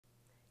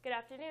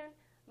Good afternoon.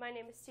 My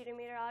name is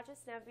student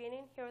meteorologist Neve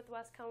here with the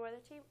West Coast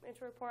Weather Team and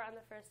to report on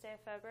the first day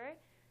of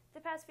February. The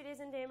past few days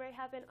in Danbury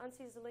have been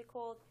unseasonably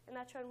cold, and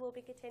that trend will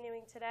be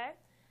continuing today.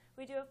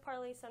 We do have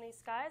partly sunny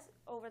skies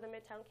over the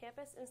Midtown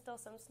campus, and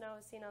still some snow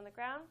is seen on the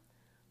ground.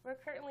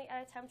 We're currently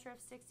at a temperature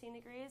of 16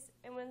 degrees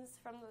and winds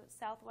from the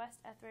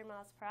southwest at 3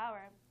 miles per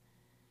hour.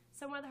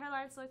 Some weather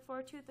headlines to look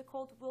forward to. The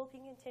cold will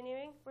be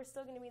continuing. We're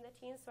still going to be in the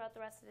teens throughout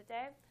the rest of the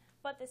day,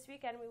 but this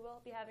weekend we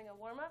will be having a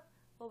warm-up.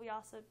 Will we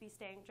also be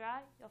staying dry?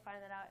 You'll find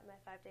that out in my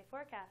 5-day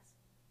forecast.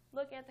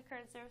 Looking at the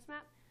current surface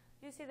map,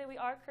 you see that we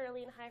are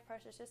currently in a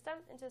high-pressure system.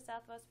 Into the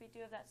southwest, we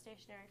do have that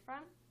stationary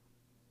front.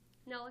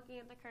 Now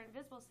looking at the current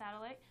visible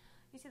satellite,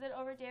 you see that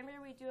over Danbury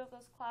we do have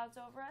those clouds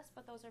over us,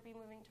 but those are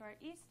moving to our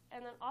east,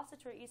 and then also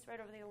to our east right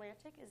over the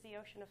Atlantic is the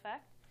ocean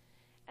effect.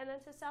 And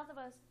then to the south of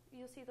us,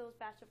 you'll see those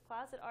batch of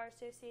clouds that are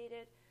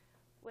associated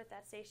with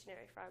that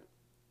stationary front.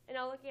 And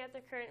now looking at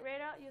the current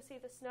radar, you'll see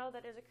the snow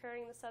that is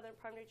occurring in the southern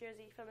part of New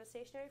Jersey from a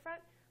stationary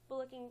front,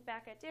 but looking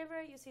back at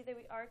Danbury, you see that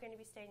we are going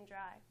to be staying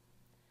dry.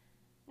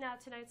 Now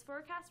tonight's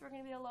forecast, we're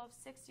going to be at a low of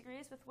 6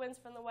 degrees with winds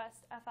from the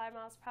west at 5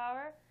 miles per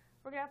hour.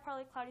 We're going to have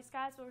partly cloudy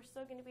skies, but we're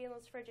still going to be in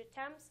those frigid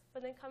temps.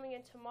 But then coming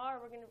in tomorrow,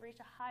 we're going to reach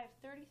a high of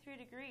 33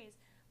 degrees.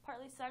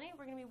 Partly sunny,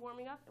 we're going to be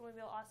warming up, and we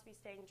will also be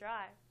staying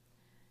dry.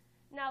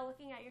 Now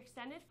looking at your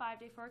extended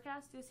 5-day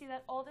forecast, you'll see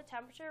that all the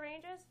temperature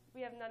ranges,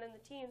 we have none in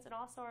the teens, and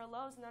also our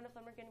lows, none of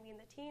them are going to be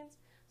in the teens.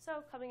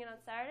 So coming in on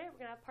Saturday,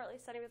 we're going to have partly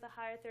sunny with a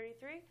high of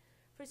 33.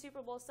 For Super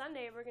Bowl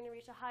Sunday, we're going to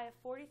reach a high of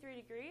 43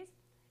 degrees.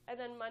 And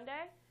then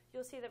Monday,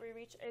 you'll see that we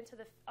reach into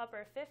the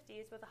upper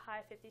 50s with a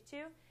high of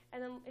 52.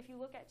 And then if you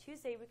look at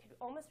Tuesday, we could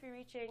almost be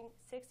reaching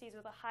 60s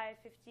with a high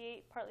of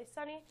 58, partly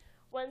sunny.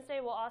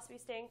 Wednesday, we'll also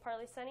be staying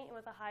partly sunny and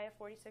with a high of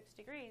 46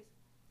 degrees.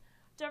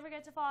 Don't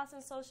forget to follow us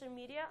on social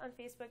media on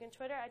Facebook and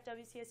Twitter at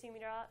WCSU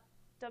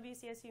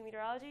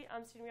Meteorology.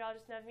 I'm student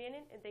meteorologist Neve,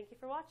 and thank you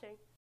for watching.